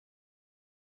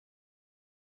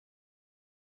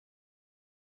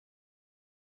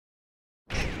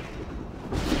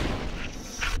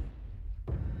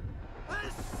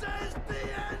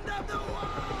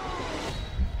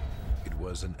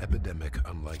was an epidemic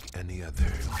unlike any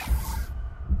other.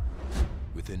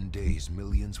 Within days,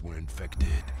 millions were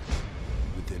infected.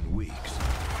 Within weeks,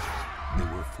 they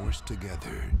were forced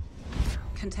together.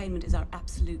 Containment is our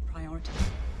absolute priority.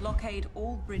 Blockade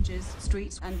all bridges,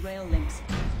 streets, and rail links.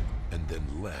 And then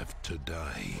left to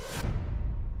die.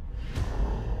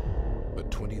 But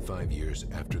 25 years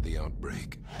after the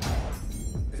outbreak,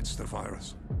 it's the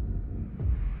virus.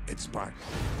 It's back.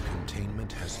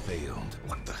 Containment has failed.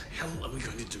 What the hell are we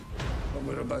going to do? What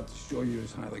we're about to show you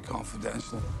is highly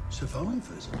confidential.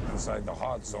 Survivors? Inside the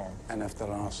hot zone. And if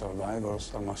there are survivors,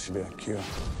 there must be a cure.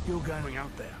 You're going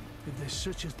out there. If there's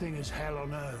such a thing as hell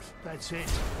on Earth, that's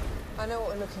it. I know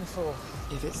what we're looking for.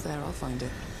 If it's there, I'll find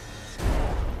it.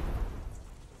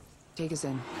 Take us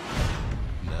in.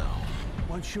 Now.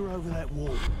 Once you're over that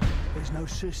wall, there's no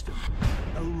system,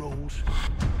 no rules,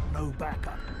 no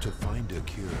backup. To find a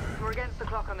cure, We're against the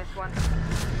clock on this one.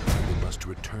 they must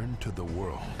return to the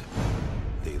world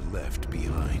they left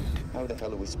behind. How the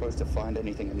hell are we supposed to find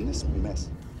anything in this mess?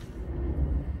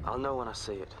 I'll know when I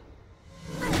see it.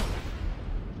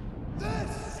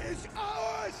 This is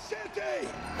our city!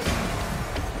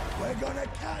 We're gonna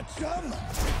catch them,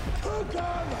 hook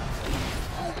them,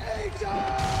 and eat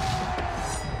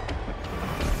them!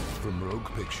 From Rogue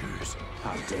Pictures.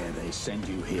 How dare they send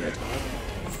you here?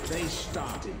 They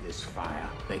started this fire.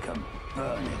 They can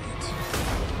burn in it.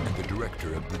 And the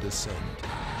director of The Descent.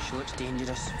 Sure it's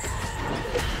dangerous.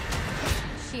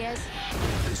 She is.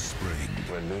 This spring.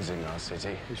 We're losing our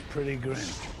city. It's pretty grim,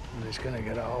 and it's gonna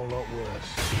get a whole lot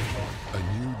worse.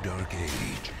 A new dark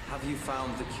age Have you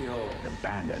found the cure?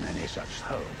 Abandon any such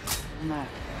hope. No.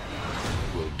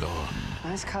 will dawn.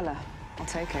 Nice color. I'll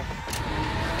take it.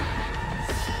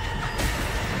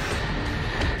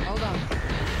 Hold on.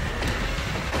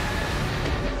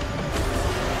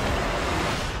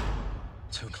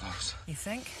 Too close. You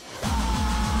think?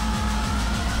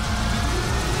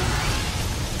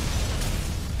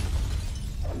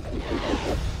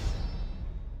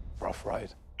 Rough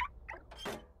ride.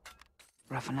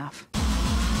 Rough enough.